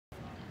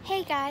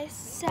Hey guys,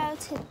 so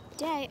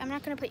today, I'm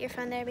not going to put your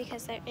phone there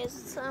because there is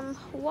some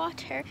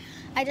water.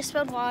 I just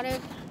spilled water.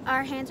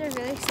 Our hands are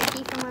really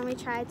sticky from when we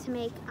tried to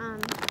make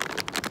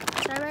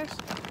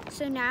Starburst.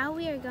 So now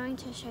we are going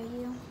to show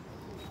you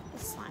the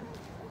slime.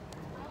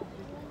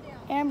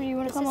 Amber, you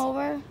want to come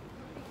over?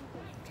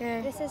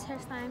 Okay. This is her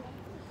slime,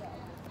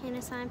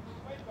 Hannah's slime.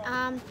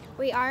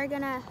 We are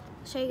going to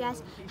show you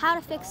guys how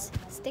to fix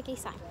sticky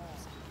slime.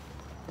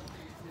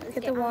 Let's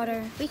Get the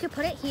water. We could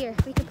put it here.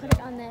 We could put it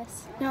on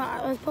this.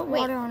 No, let's put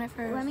water on it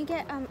first. Let me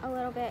get a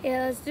little bit.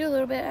 Yeah, let's do a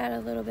little bit, add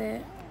a little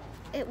bit.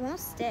 It won't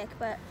stick,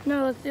 but...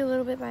 No, let's do a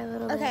little bit by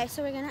little bit. Okay,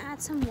 so we're going to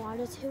add some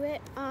water to it.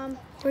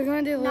 We're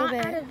going to do a little bit.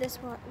 Not out of this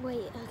one.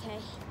 Wait, okay.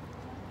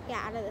 Yeah,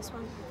 out of this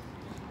one.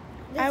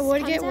 I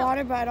would get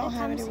water, but I don't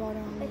have any water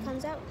on me. It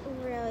comes out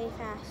really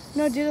fast.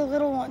 No, do the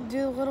little one. Do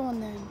the little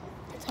one then.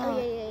 It's hot. Oh,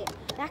 yeah.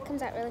 That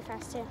comes out really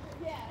fast, too.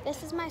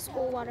 This is my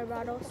school water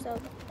bottle, so...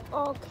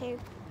 Okay.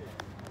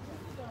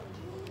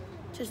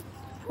 Just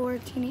pour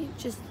teeny,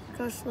 just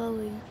go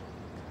slowly.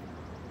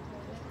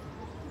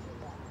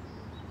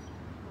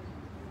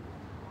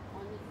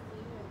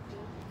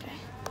 Okay.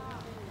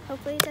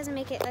 Hopefully it doesn't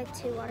make it like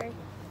too watery.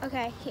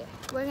 Okay, here.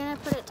 We're gonna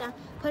put it down.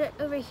 Put it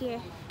over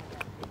here.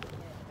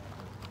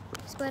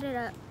 Split it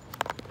up.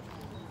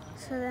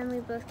 So then we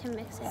both can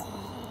mix it.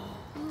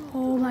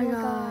 Oh my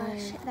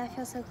gosh. That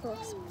feels so cool.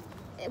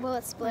 Will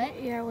it split?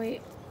 Yeah,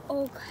 wait.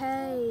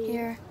 Okay.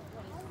 Here.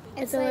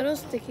 It's a little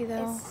sticky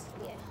though.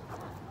 Yeah.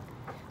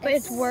 But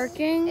it's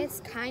working. It's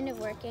kind of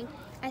working.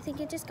 I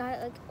think it just got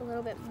it like a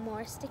little bit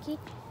more sticky.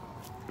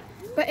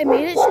 But it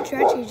made it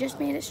stretchy. Just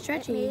made it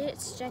stretchy. It made it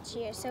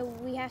stretchier. So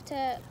we have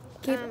to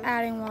keep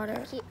adding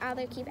water. Keep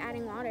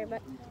adding water,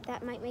 but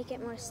that might make it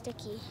more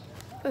sticky.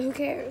 But who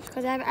cares?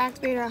 Because I have an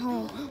activator at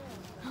home.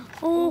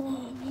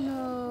 Oh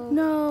no!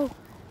 No!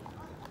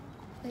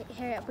 Wait,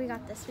 hurry up! We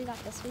got this. We got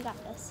this. We got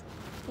this.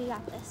 We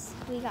got this.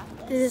 We got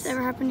this. Did this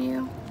ever happen to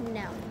you?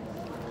 No.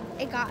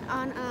 It got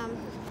on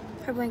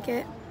her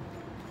blanket.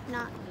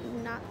 Not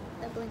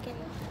the blanket,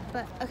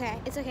 but okay.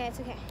 It's okay. It's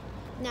okay.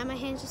 Now my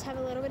hands just have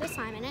a little bit of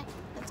slime in it.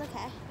 That's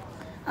okay.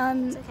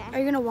 It's okay. Are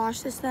you gonna wash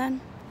this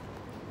then?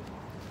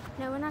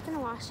 No, we're not gonna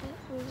wash it.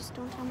 We just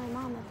don't tell my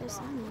mom that there's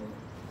slime in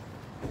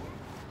it.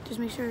 Just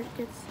make sure it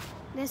gets.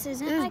 This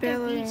isn't like a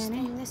beach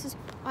thing. This is.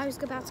 I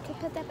was about to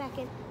put that back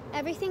in.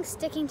 Everything's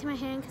sticking to my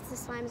hand because the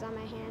slime's on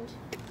my hand.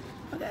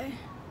 Okay.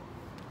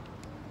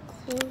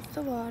 Close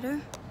the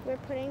water. We're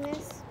putting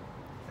this.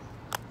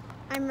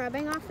 I'm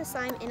rubbing off the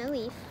slime in a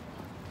leaf.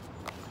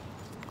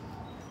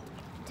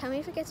 Tell me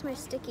if it gets more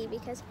sticky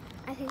because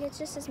I think it's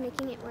just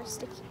making it more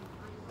sticky.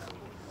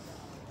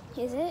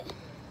 Is it?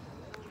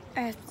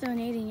 I'm still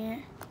kneading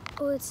it.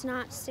 Oh, it's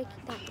not sticky,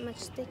 that much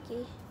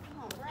sticky.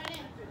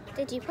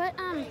 Did you put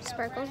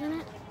sparkles in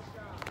it?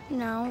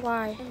 No,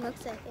 why? It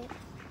looks like it.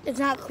 It's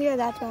not clear,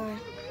 that's why.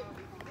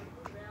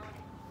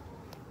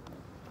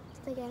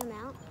 Did they get them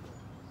out?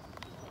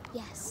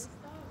 Yes.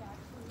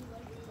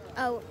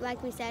 Oh,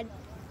 like we said.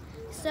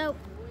 So,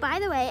 by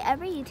the way,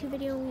 every YouTube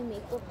video we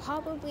make will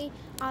probably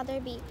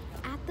either be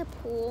at the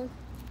pool.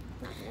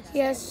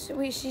 Yes,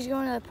 she's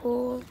going to the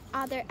pool.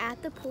 Either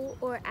at the pool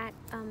or at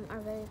our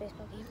regular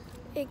baseball game.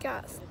 It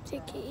got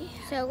sticky.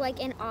 So, like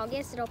in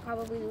August, it'll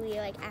probably be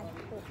like at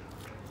the pool.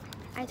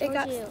 I told you. It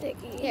got you.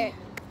 sticky. Here.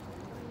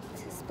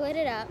 Split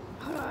it up.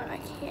 Hold on, I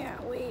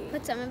can't wait.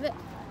 Put some of it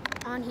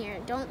on here.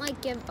 Don't like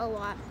give a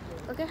lot.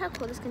 Look at how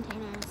cool this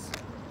container is.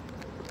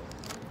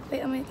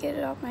 Wait, let me get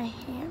it off my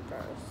hand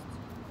first.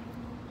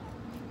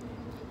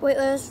 Wait,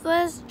 let's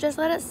just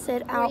let it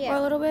sit out for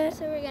a little bit.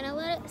 So we're gonna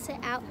let it sit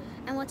out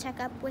and we'll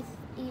check up with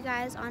you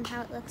guys on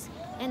how it looks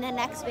in the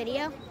next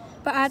video.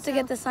 But I have to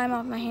get the slime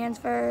off my hands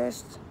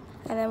first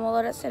and then we'll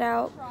let it sit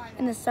out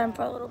in the sun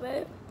for a little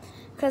bit.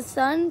 Because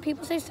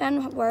people say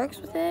sun works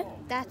with it.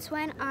 That's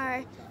when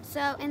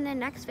so in the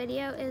next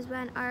video is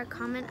when our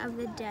comment of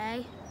the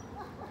day.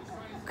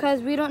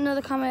 Because we don't know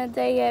the comment of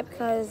the day yet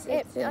because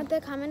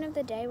the comment of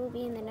the day will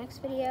be in the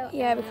next video.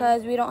 Yeah,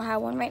 because we don't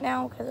have one right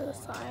now because of the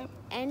slime.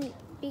 And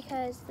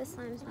because the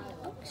slime's not.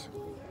 Oh,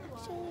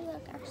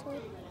 actually.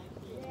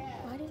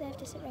 Why do they have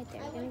to sit right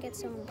there? I'm going to get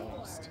so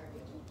embarrassed.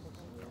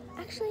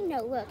 Actually,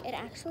 no, look.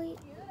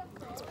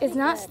 It's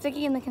not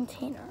sticky in the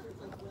container.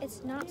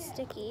 It's not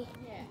sticky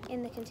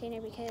in the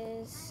container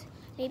because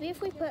maybe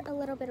if we put a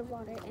little bit of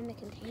water in the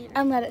container.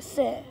 And let it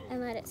sit.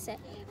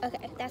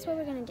 Okay, that's what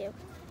we're going to do.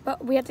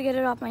 But we have to get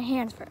it off my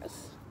hands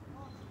first.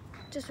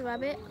 Just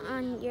rub it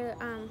on your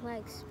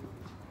legs.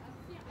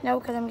 No,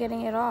 because I'm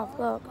getting it off.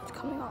 Look, it's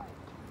coming off.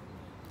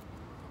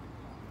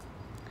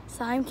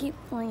 Slime keep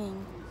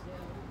flinging.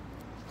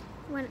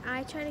 When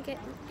I try to get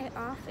it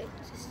off, it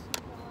just...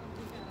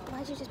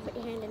 Why'd you just put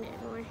your hand in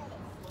it more?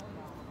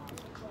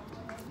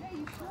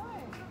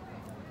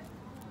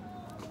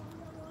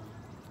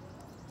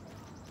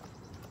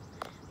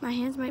 My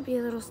hands might be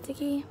a little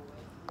sticky,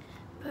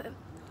 but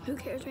who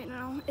cares right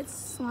now? It's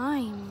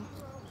slime.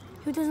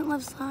 Who doesn't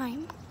love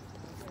slime?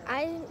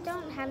 I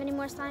don't have any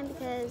more slime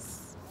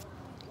because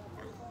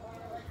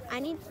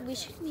we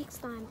should make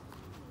slime.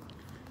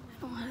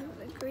 don't have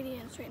the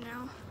ingredients right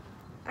now.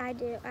 I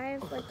do. I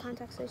have like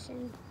contact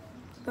solution.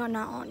 But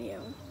not on you.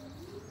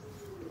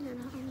 No,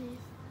 not on me.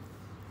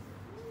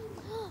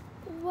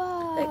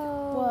 Whoa, Like,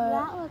 what?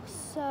 that looks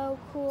so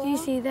cool. Do you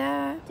see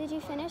that? Did you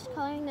finish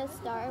coloring the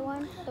star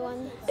one? The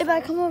one. If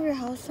I come over your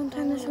house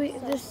sometime Oh, this week,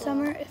 that's so this cool.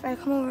 summer, if I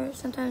come over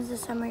sometimes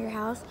this summer your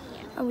house,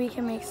 and we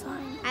can make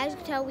slime. As you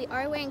can tell, we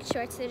are wearing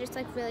shorts. They're just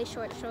like really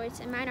short shorts,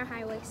 and mine are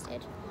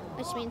high-waisted,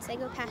 which means they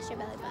go past your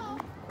belly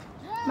button.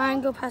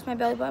 Mine go past my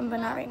belly button, but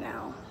not right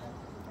now.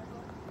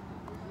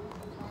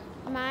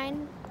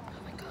 Mine.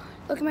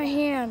 Look at my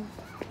hand.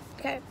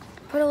 Okay,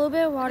 put a little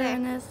bit of water Okay.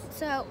 in this.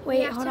 So Wait,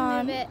 we have hold to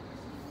on. move it.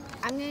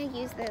 I'm gonna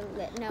use the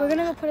lid. No, We're gonna I'm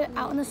go not. put it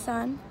out in the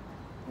sun.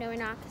 No, we're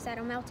not, because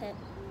that'll melt it.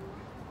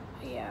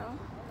 Yeah.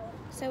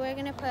 So we're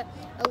gonna put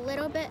a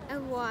little bit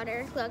of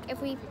water. Look,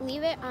 if we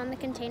leave it on the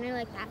container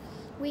like that,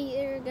 we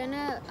are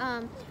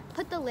gonna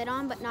put the lid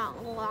on, but not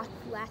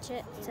latch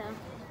it. So.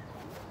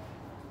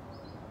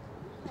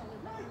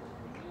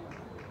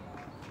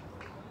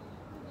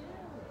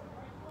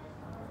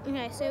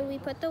 Okay, so we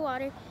put the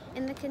water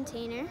in the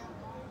container.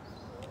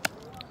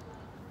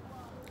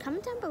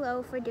 Comment down below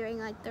if we're doing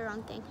like the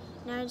wrong thing.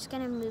 Now we're just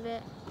gonna move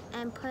it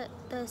and put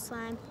the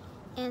slime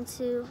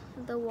into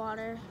the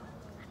water.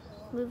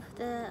 Move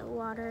the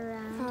water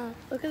around.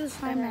 Look at the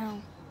slime Okay.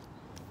 now.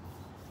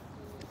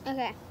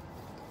 Okay,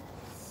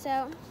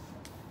 so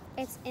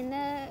it's in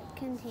the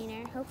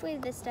container. Hopefully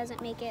this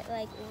doesn't make it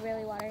like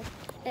really watery.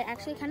 It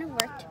actually kind of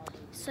worked.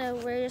 So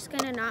we're just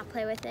gonna not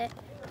play with it.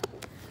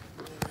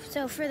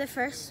 So for the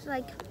first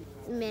like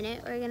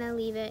minute, we're gonna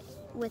leave it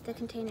with the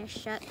container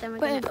shut. Then we're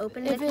But gonna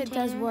open the if container. it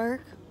does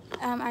work,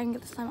 I can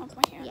get the slime off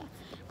my hand. Yeah.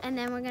 And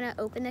then we're gonna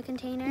open the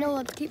container. No,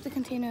 let's keep the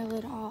container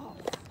lid off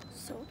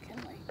so it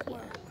can like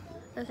work.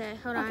 Okay,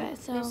 hold on. Okay,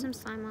 so- There's some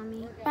slime on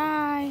me.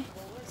 Bye.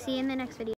 See you in the next video.